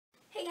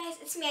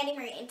it's me, Addy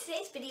Marie, and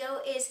today's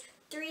video is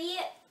 3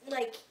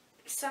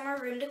 summer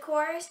room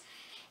decors.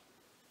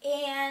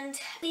 And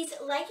please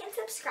like and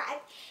subscribe.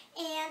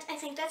 And I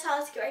think that's all.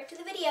 Let's get right to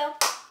the video.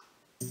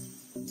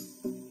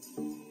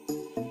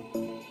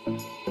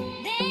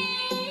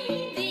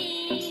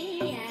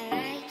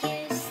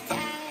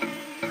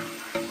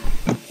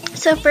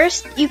 So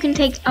first, you can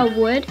take a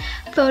wood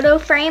photo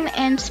frame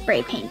and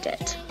spray paint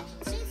it.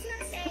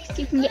 Next,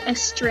 you can get a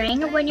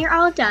string when you're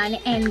all done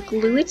and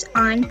glue it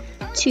on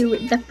to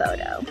the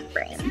photo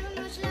frame.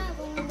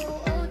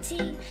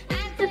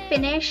 The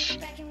finished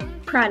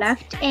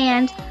product,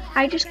 and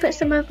I just put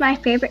some of my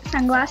favorite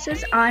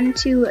sunglasses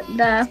onto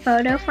the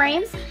photo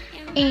frame,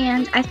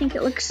 and I think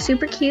it looks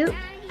super cute.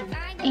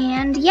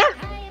 And yeah.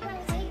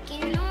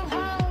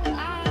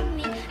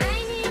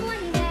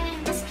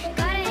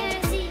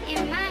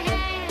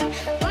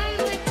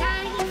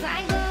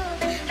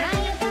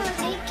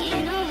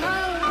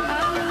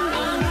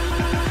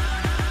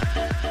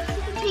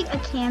 A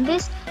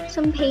canvas,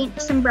 some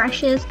paint, some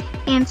brushes,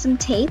 and some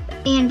tape,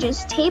 and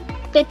just tape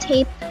the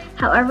tape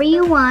however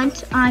you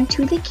want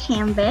onto the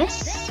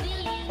canvas.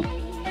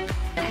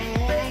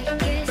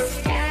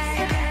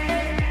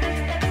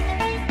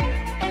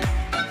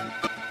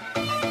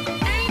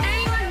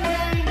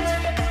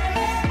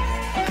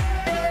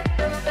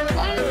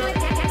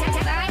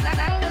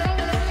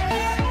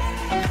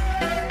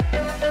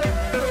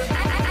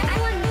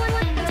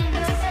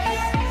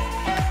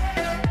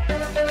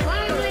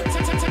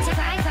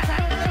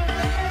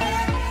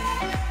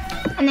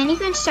 And then you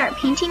can start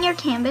painting your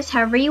canvas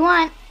however you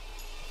want.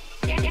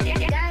 This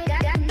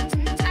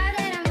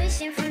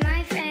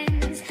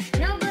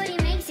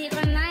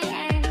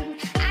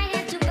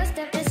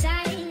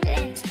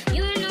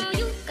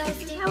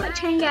is how it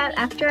turned out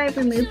after I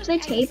removed the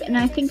tape, and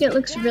I think it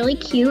looks really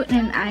cute,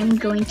 and I'm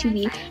going to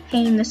be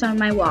hanging this on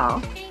my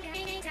wall.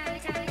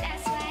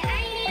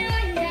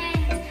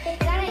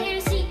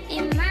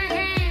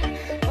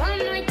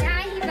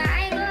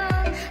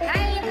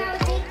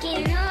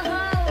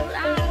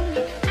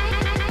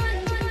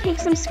 Take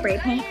some spray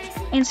paint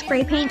and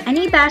spray paint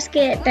any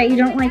basket that you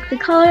don't like the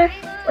color,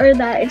 or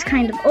that it's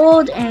kind of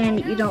old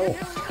and you don't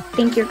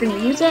think you're going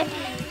to use it,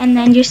 and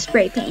then just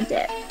spray paint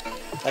it.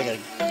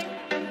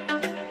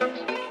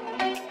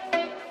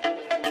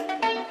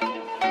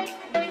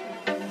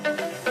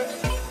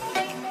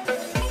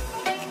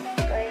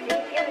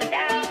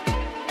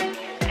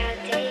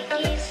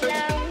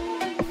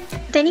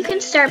 Then you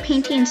can start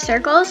painting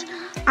circles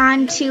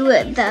onto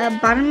the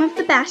bottom of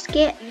the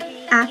basket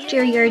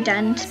after you're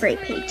done spray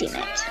painting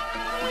it.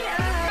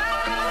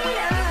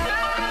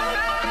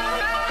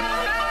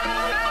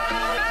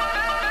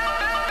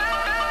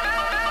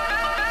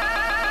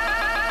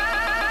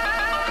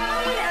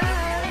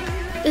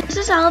 This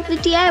is all of the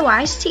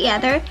DIYs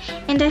together,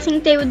 and I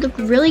think they would look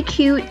really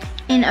cute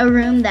in a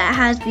room that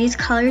has these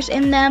colors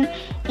in them,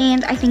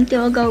 and I think they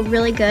will go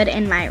really good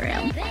in my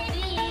room.